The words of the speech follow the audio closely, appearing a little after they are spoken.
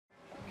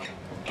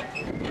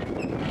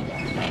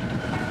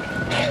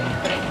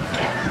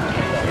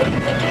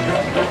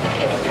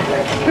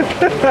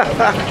There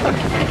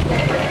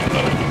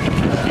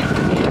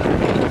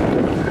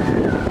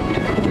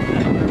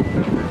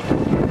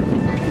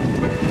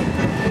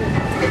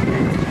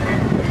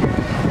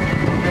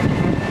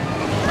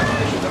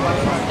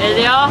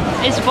they are.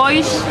 It's the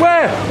boys.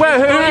 Where?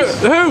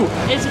 Who?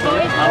 It's the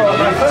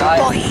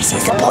boys.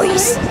 It's the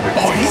boys.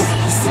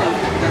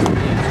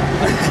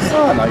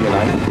 Oh, I know your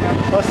name.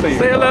 I'll see you.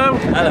 Say hello.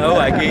 Hello,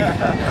 Eggy. Say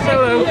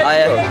hello.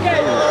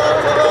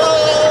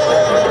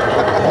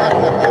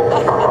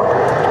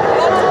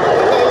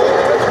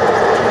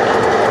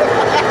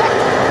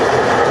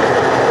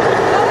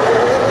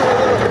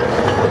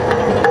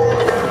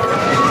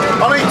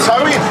 I need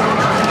towing.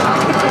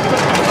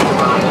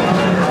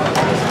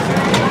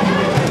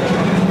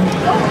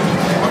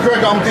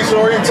 Greg, I'm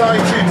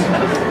disorientated.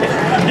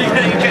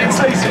 You're getting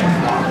seasick?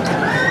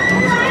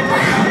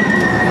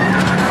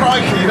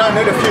 Crikey, you don't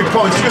need a few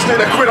points, you just need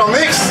a quid on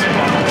this.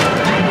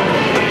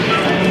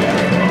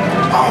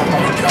 Oh my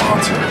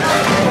god.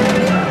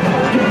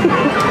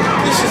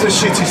 This is the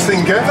shittest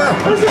thing ever.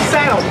 What does it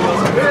sound?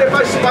 It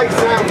basically makes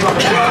sounds like a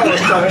car or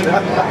something.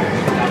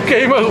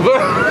 Game over. I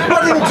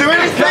didn't do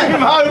anything.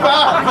 Game over.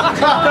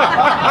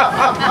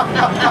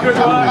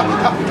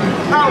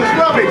 That was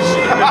rubbish.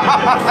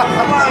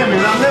 Blimey,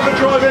 I'll never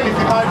drive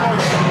anything like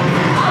that.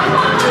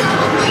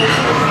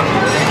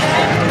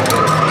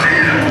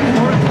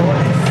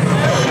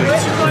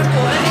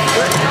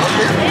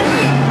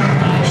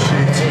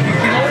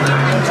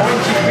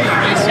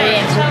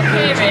 Saying tell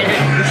Kieran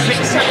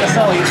it's at the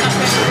side.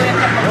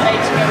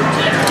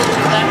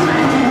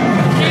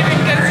 Kieran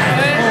go to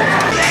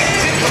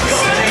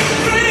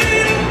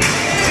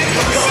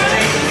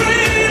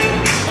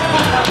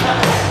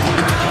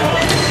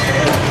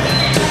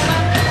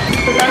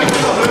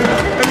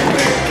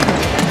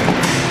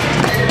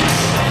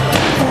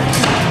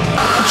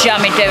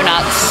Jammy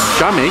donuts.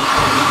 Jammy?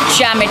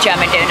 Jammy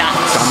donuts.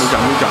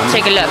 Jammy.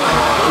 Take a look.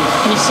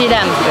 Can you see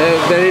them?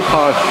 Very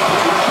posh.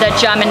 They're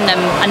jamming them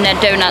and they're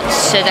donuts,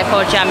 so they're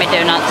called jammy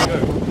donuts.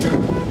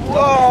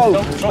 Oh!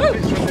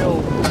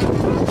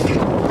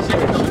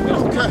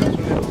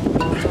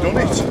 Done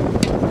it.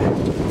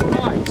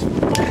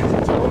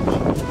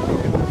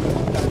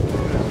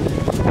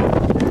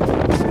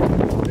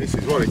 This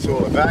is what it's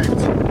all about.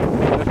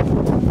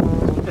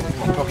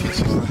 My pockets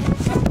is there.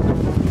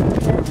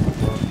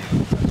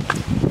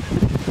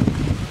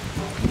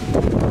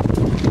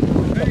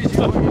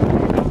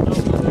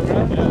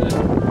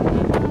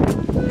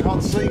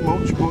 Can't see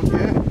much, but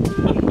yeah.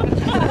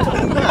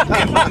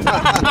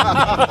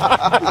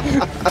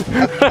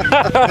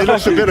 It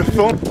looks a bit of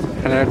fun.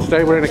 And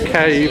today we're in a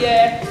cave.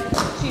 Yeah,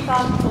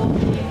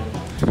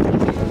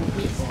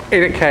 2014.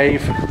 In a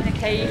cave. In a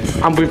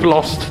cave. And we've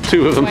lost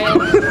 2 of them. Yeah,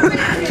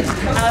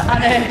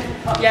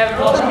 we've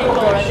lost people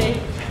already.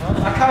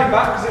 I came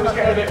back because it was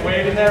getting a bit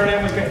weird in there and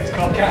then was getting his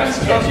cock out.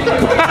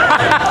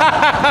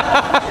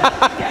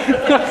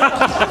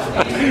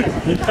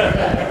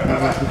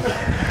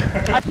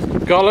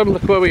 Gollum,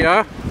 look where we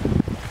are.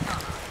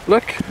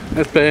 Look,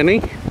 there's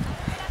Berni.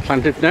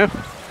 Planted now.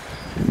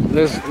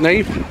 There's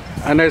Nave.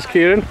 And there's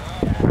Kieran.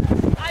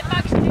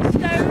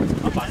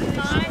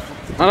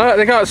 I know,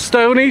 they got a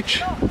stone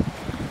each.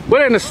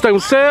 We're in a stone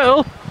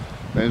circle.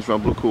 There's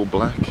Rob, look all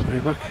black. Hey,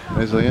 look.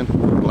 There's Ian,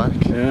 black.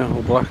 Yeah,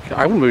 all black.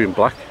 I wouldn't be in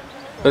black.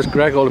 There's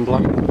Greg all in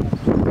black.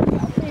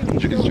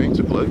 Chicken's jeans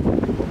are blue.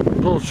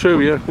 Oh,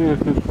 true, yeah.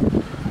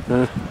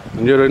 And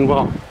you're in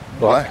what?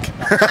 Black.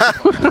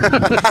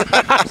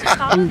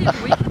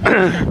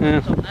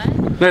 Yeah.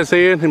 There's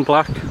Ian in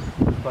black.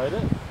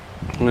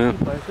 Yeah.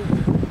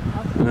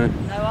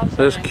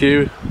 There's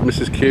Q,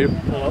 Mrs. Q.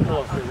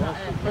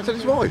 Is that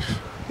his wife?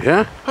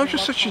 Yeah. How's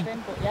just such a...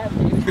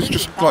 It's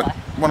just like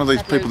one of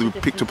these people who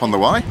were picked up on the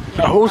way.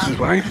 Oh, his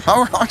wife.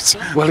 Oh, right.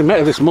 Well, he met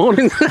her this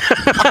morning.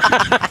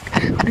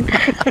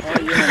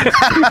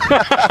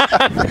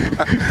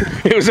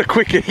 It was a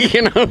quickie,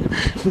 you know. I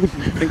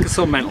think it's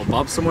some mental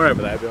bob somewhere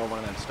over there behind one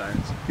of them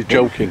stones. You're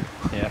joking.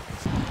 Yeah.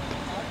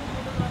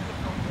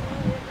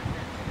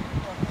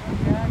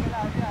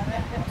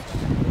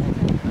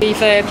 We've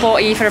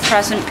bought Eva a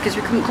present because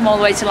we couldn't come all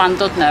the way to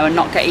Llandudno and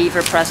not get Eva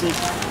a present.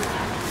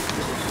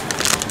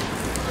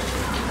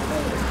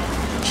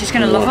 She's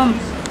going to love them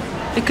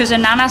because her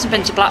nan hasn't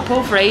been to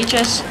Blackpool for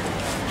ages,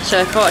 so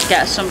I thought I'd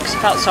get her some because I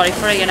felt sorry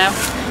for her, you know.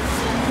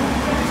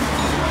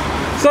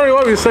 Sorry,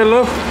 what were you saying,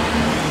 love?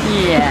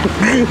 Yeah.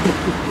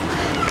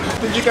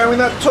 Did you go in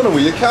that tunnel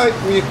with your coat,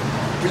 with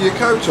your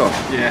coat on?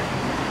 Yeah.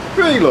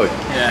 Really?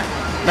 Yeah.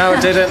 No, I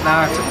didn't. No,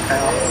 I took the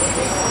coat off.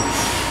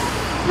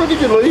 Where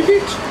did you leave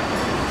it?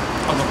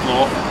 On the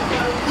floor.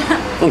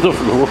 On the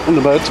floor, on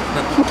the bed.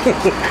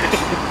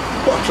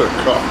 What a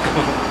cock.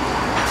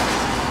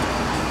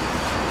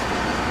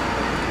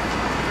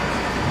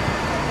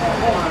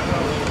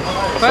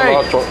 Hey.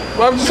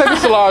 Well, I've just said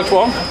it's a large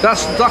one.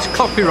 That's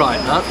copyright,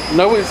 that.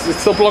 No, it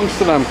still belongs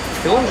to them.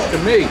 It belongs to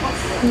me.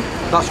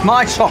 That's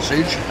my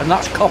sausage, and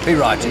that's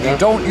copyrighted. You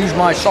don't use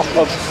my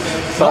sausage.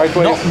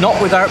 Sideways. Not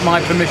without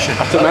my permission.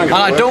 That's an angle.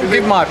 And I don't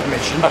give my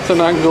permission. That's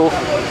an angle.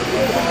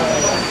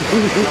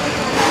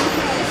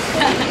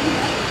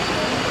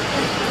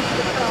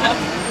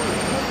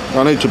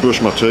 I need to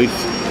brush my teeth.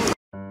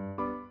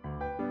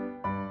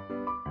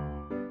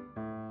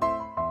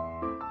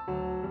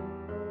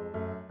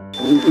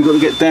 We've got to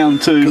get down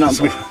to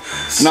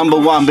number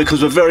one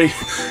because we're very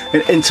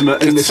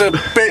intimate. It's a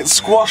bit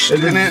squashed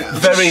in it.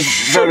 Very,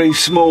 very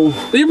small.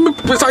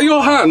 Was that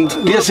your hand?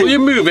 Yes, you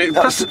move it.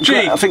 Press the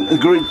G. I think the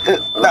green,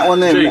 that one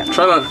there. G.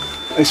 Try that.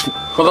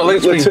 Hold that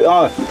laser beam.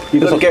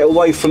 You've got to get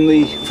away from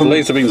the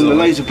laser beams. From the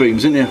laser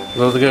beams, isn't you?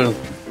 There they go.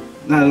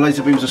 No, the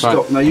laser beams are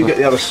stopped. Now you get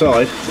the other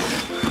side.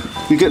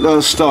 You get the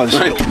other side.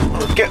 Right.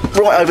 Get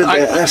right over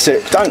there. That's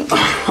it. Don't.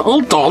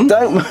 Hold on.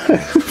 Don't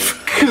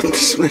move.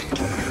 Goodness me.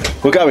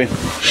 We're going.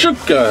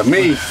 Sugar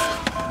me.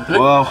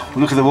 Wow,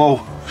 look at the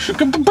wall.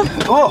 Sugar.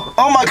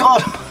 Oh my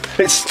God.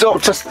 It's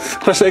stopped. Just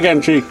press it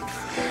again, G.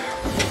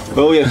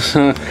 Oh yes.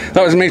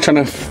 That was me trying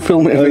to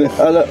film it.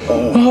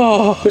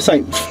 Look, this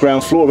ain't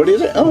ground floor already,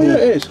 is it? Oh yeah,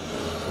 it is.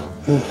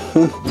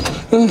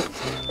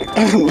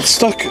 I'm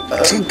stuck.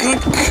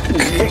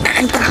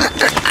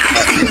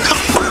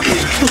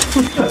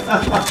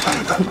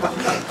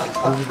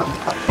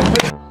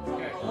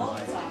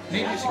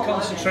 Need you to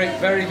concentrate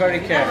very, very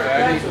carefully.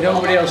 I need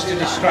nobody else to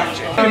distract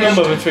you.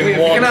 Number between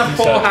one. You can have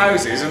 4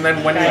 houses, and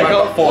then when you've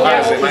got 4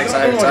 houses, it makes a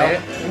hotel.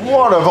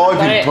 What have I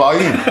been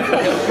playing?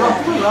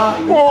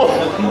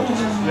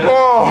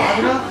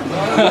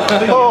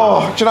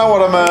 Oh, do you know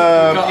what I'm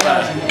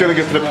going to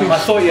get to the pitch? I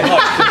thought you had.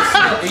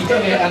 He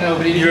did it, I know,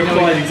 but he didn't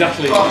replied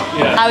exactly.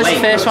 Yeah. I was the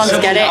first one to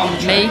get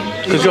it, me.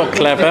 Because you're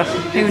clever.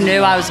 Who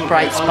knew I was a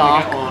bright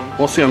spark?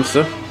 What's the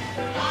answer?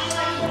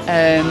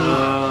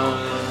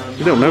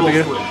 You don't know, do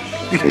you?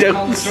 You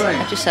don't.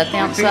 I just said the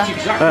answer.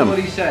 Exactly what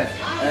he said.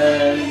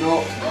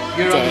 No,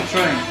 You're on the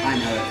train. I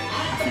know it.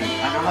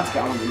 I know how to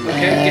get on the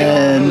Okay, get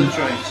on the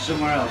train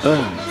somewhere else.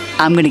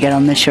 I'm going to get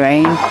on the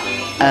train.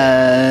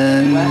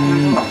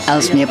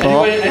 Ellesmere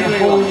Port.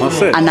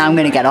 That's it. And now I'm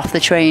going to get off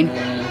the train.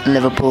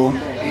 Liverpool.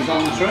 He's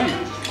on the train.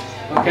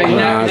 Okay,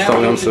 Nah, that's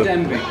not the answer.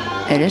 Denby.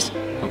 It is.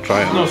 I'll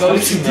try it.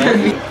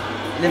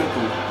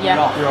 Liverpool.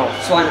 Yeah. You're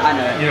off. So I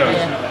know it.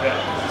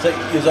 Yeah. So you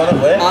was on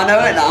it where? I know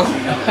it now.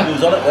 You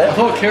was on it where? I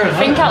thought Kieran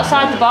had Think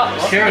outside the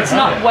box. Kieran It's had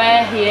not it.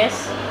 where he is.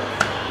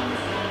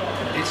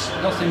 It's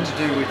nothing to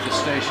do with the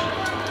station.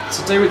 It's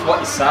to do with what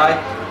you say.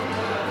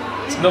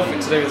 It's nothing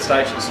to do with the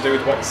station, it's to do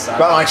with what you say.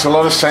 That makes a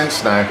lot of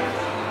sense now.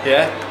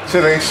 Yeah? See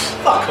this?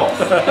 Fuck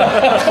off.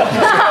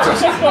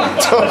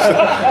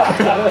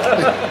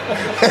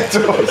 It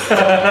does.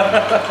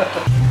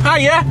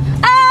 Hiya!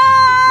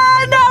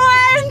 No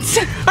end!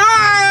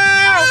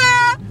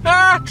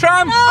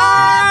 Tram!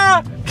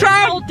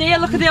 Tram! Old dear,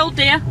 look at the old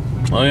dear.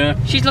 Oh yeah.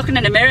 She's looking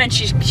in the mirror and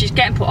she's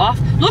getting put off.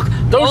 Look!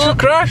 Don't you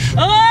crash!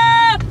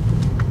 Ah!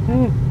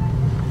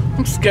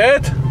 I'm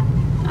scared.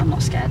 I'm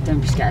not scared.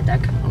 Don't be scared,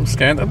 Doug. I'm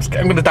scared. I'm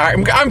gonna die.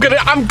 I'm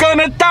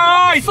gonna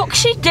die! What's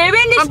she doing?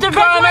 It's I'm the red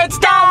gonna light's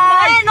down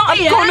there, not I'm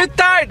here. gonna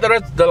die!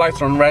 The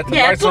lights are on red. The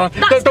Yeah, lights are on.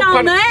 but that's Don't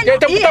down panic. there, Yeah,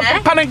 not don't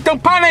here. panic.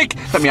 Don't panic.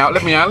 Let me out.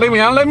 Let me out. Let me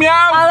out. Let me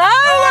out. Hello?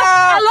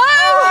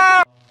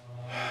 Hello?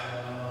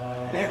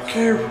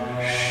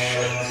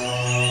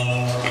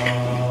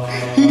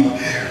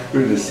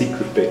 We're in the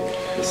secret bit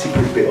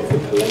of the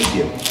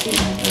Palladium in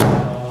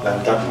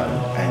Llandudno,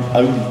 and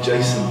only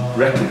Jason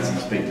reckons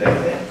he's been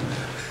down there.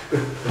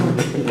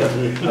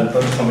 I've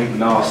done something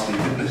nasty.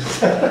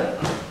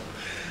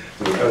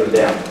 We're going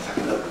down. Let's have a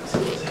look and see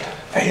what's here.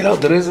 Hey, look,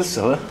 there is a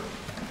cellar.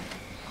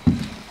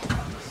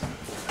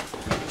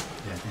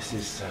 Yeah, this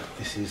is.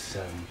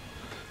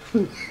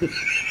 Look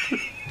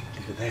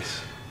at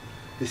this.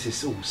 This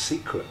is all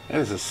secret.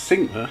 There's a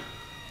sink there.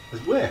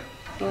 Where?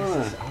 Oh.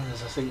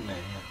 There's a sink there.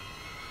 Yeah.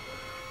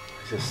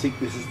 This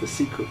is the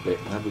secret bit.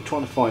 Now we're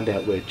trying to find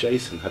out where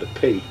Jason had a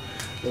pee.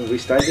 Are we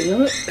standing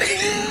on it?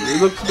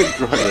 It looks a bit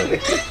dry there. I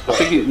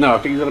think he's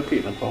had a pee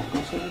in a bowl.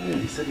 Yeah,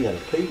 he said he had a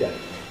pee down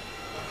there.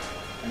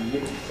 And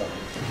nicked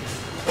something.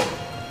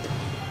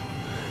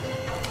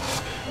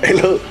 Hey,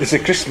 look, it's a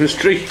Christmas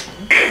tree.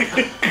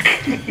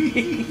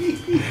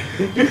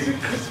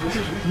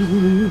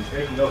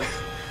 Eggnog.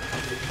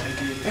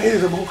 Hey,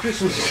 there's more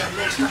Christmas.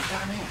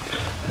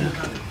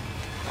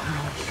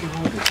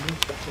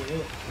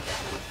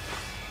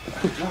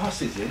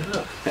 Glasses in,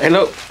 look. Hey,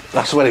 look,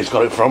 that's where he's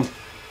got it from.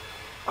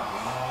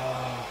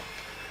 Oh,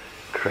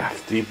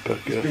 crafty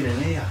bugger. Been in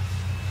here.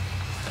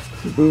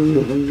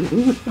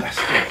 That's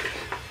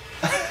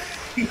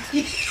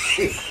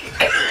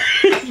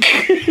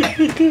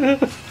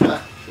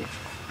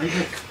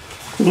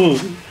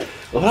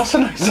Oh, that's a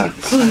nice hat.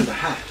 the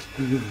hat.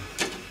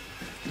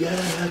 Yeah,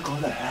 I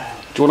got a hat.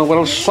 Do you want to wear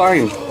a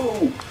sign?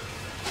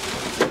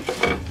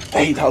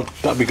 Hey,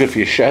 that'll be good for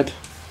your shed.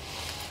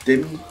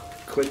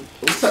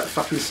 What's that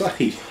fucking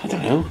say? I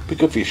don't know. Be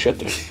good for your shed,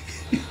 though.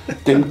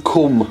 Didn't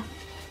come.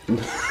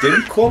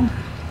 Didn't come?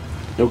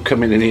 No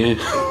coming in here.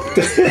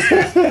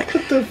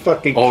 The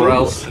fucking Or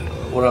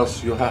clue.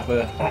 else you'll have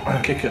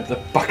a kick at the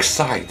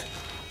backside.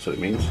 That's what it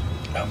means.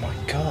 Oh my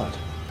god.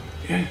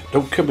 Yeah,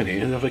 don't come in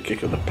here and have a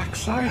kick at the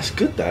backside. That's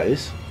good, that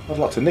is. I'd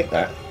like to nick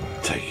that.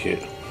 Take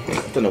it.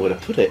 I don't know where to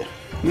put it.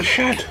 In the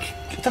shed.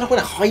 I don't know where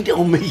to hide it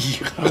on me.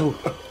 Oh.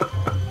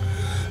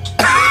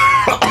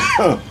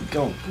 Oh,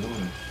 God.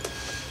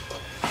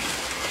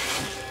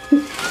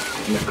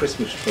 And the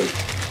Christmas tree.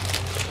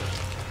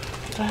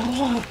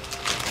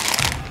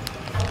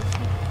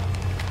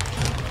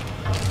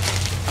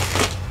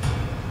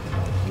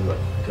 Look,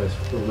 guys,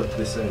 we'll look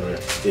this area.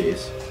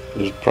 This.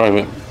 It's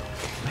private.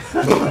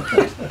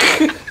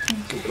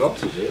 Good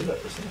glasses here,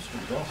 look, there's some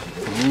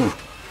glasses here.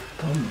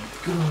 Oh my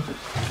God.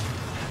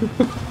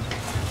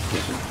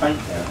 There's some paint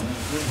down there.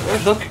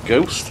 There's like a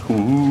ghost.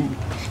 Ooh.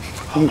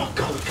 Oh my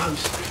God, a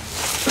ghost.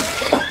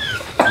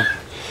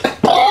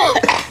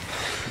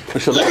 I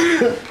should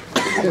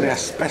have the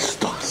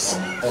asbestos.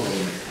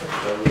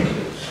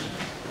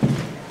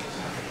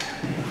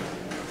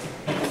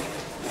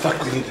 Fuck,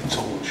 we need a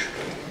torch.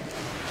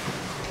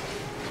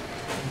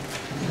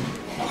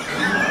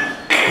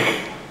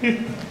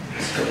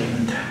 It's got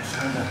even down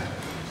further.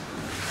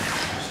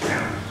 It's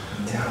down,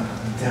 and down,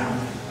 and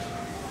down.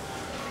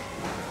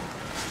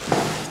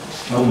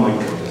 Oh my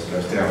God, this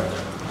goes down.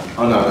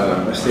 Oh no,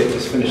 that's it,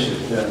 let's finish it.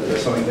 Yeah,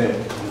 there's something there.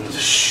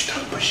 Shh,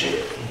 don't push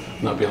it.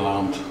 Not be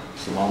alarmed.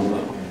 It's alarmed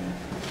though.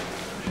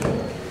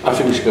 I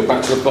think we should go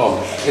back to the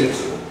bar and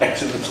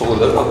exit the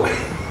toilet that way.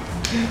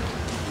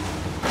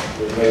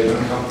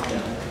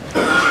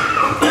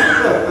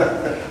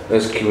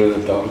 There's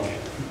Kieran the dog.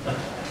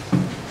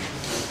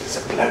 There's a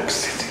bloke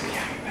sitting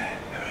behind there.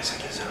 Who is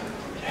it?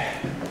 Yeah.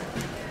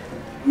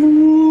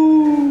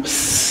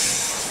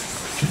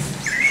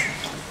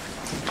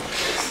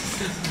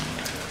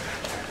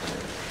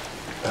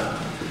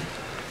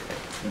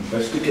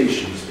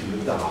 Investigations in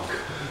the dark.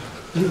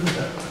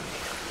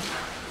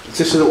 Is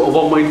this a little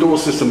one-way door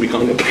system we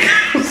can't get back?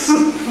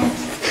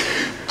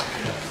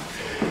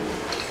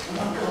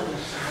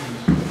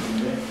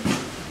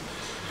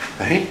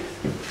 Hey?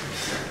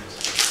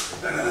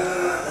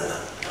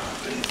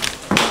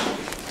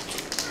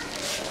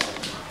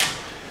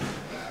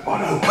 Oh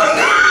no!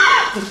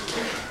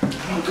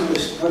 Oh God,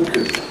 it's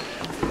broken.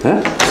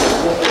 Huh?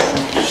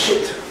 Oh,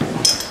 shit!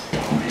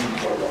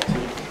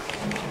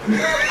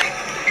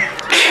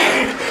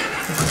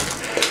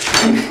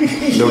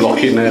 No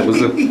lock in there, was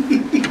there?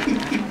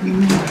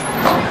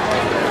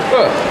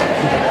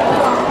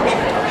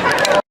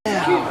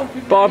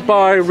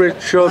 Bye-bye,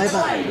 Richard.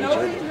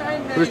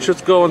 Bye-bye.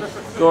 Richard's gone.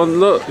 Go on,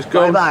 look, he's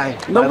gone. Bye-bye.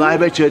 No. Bye-bye,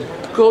 Richard.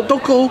 Go,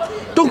 don't go,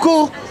 don't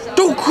go,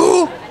 don't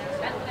go.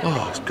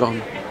 Oh, it's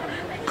gone.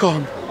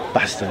 Gone.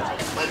 Bastard.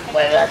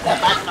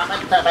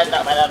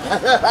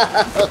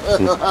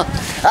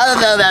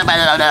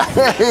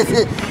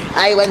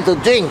 I want to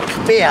drink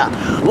beer.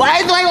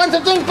 Why do I want to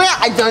drink beer?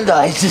 I don't know.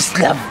 I just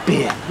love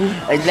beer.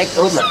 I like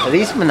all the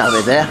policemen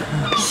over there.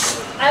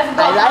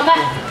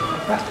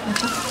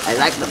 I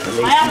like the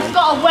policemen. I haven't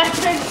got a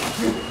weapon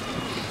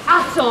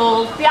at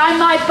all behind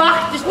my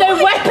back. There's no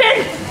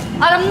weapon,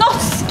 and I'm not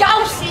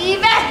Scouse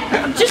either.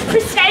 I'm just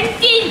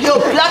pretending. You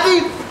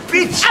bloody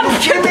bitch! I'm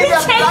Give me the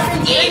bloody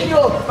pretending. thing,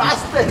 you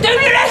bastard! Don't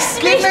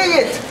arrest me. Give me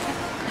it!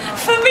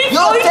 For me,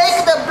 You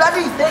take the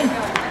bloody thing!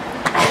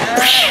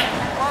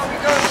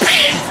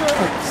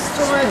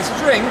 Somewhere to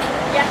drink?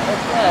 Yeah.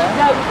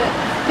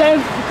 No,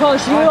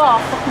 because you are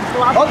fucking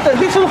bloody. Oh, the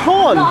little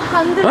horn! Not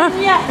handing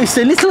them yet. It's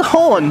a little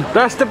horn!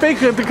 That's the big,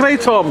 the grey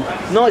Tom.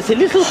 No, it's a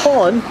little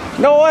horn.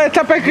 No, it's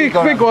a big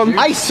one.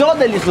 I saw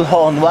the little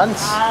horn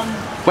once.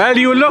 Well,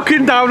 you were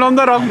looking down on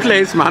the wrong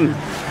place, man.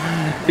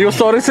 You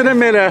saw it in the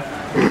mirror.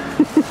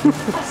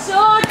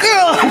 So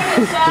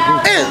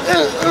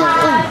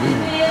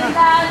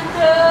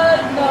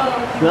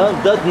No,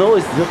 that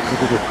noise.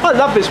 I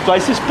love this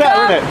place. It's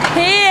better, isn't it?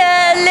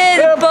 Here,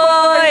 little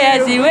boy,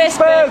 as he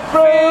whispers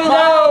through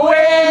the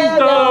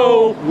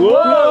window.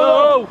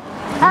 Whoa!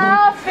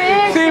 I'll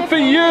fix See it for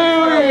you,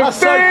 That's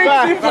so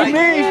bad. fix it for me.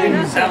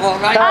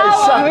 That is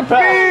so To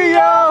bad. be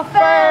your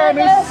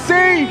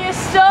fantasy. You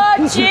saw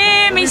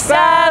Jimmy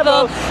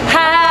Savile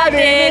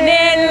hiding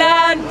in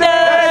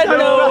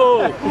London.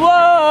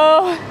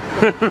 Whoa!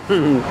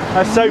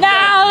 That's so bad.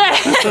 Now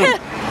then,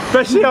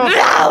 Especially after.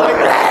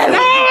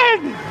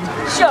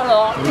 shut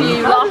up,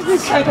 you lot.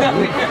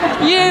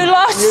 You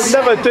lot. You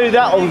never do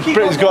that on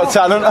Britain's Got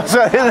Talent. I'll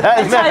tell you that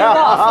Tell you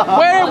now.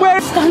 what, we're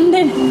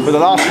standing. For the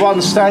last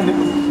one standing.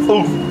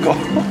 Oh, God.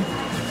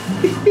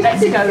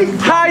 Let's go.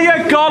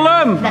 Hiya,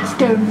 Gollum. Let's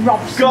go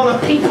rob Gollum.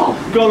 some people.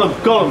 Gollum.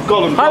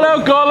 Hello,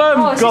 Gollum.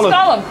 Oh, is this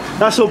Gollum?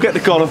 Let's all get the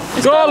Gollum.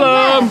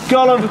 Gollum.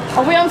 Gollum.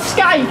 Are we on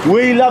Skype?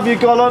 We love you,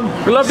 Gollum.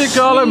 We love you, We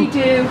Gollum.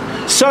 do.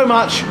 So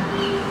much.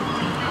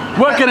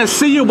 We're gonna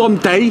see you one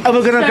day. And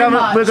we're gonna So come.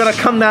 much. We're gonna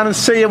come down and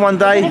see you one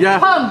day. Yeah.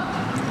 Come.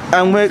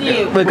 And See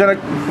you. we're gonna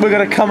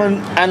come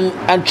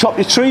and chop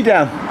your tree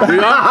down. We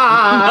are.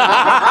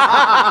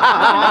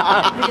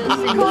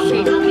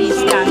 Please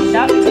stand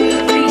up.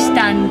 Please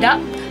stand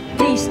up.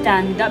 Please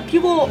stand up.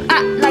 You all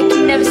act like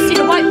you've never seen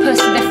a white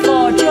person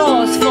before.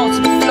 Jaws fall to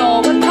the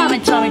floor when Pam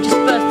and Tommy just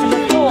burst in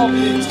the door.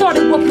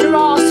 Started whooping her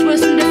arse worse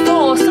than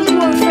before. Something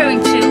we're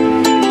referring to.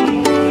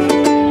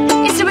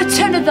 It's a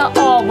return of the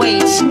R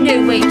wait.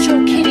 No wait,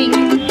 you're kidding.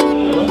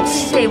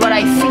 Say what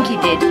I think he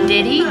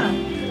did he?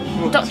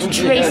 Dr.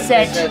 Dre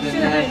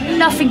said.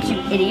 Nothing, you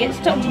idiots.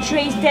 Dr.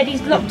 Dre's dead.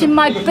 He's locked in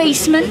my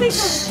basement. You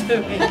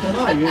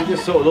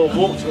just sort of all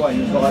walked away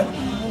and was like,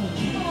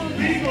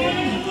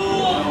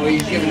 Oh,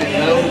 he's giving it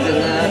loads and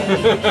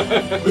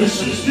that.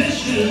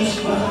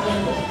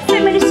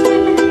 Family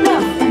swimming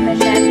love,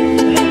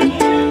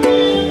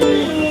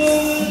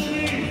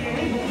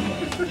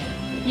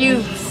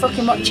 You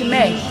fucking watching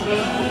me?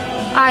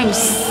 I'm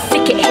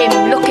sick at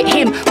him, look at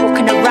him,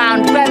 walking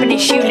around,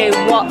 reminisce, you know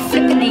what,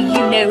 flippantly,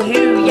 you know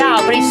who,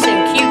 yeah, but he's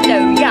so cute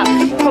though, yeah.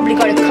 Probably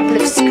got a couple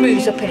of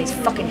screws up in his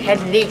fucking head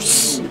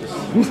loose.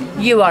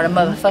 You are a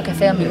motherfucker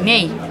filming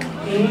me.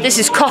 This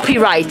is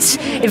copyright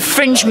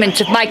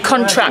infringement of my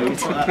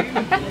contract.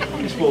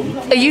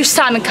 Are you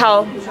Simon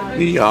Cowell?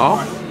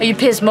 Yeah. Are you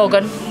Piers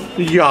Morgan?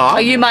 Yeah.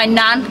 Are you my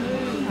nan?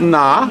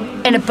 Nah.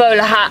 In a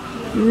bowler hat?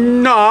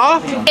 Nah.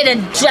 In a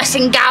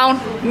dressing gown?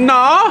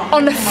 Nah.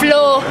 On the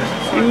floor?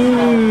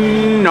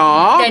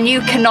 Nah. Then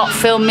you cannot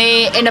film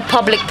me in a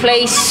public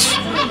place,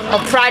 a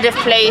private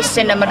place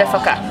in a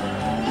motherfucker.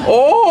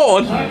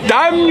 Oh,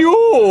 damn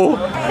you!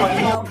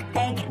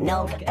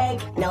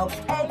 Egg,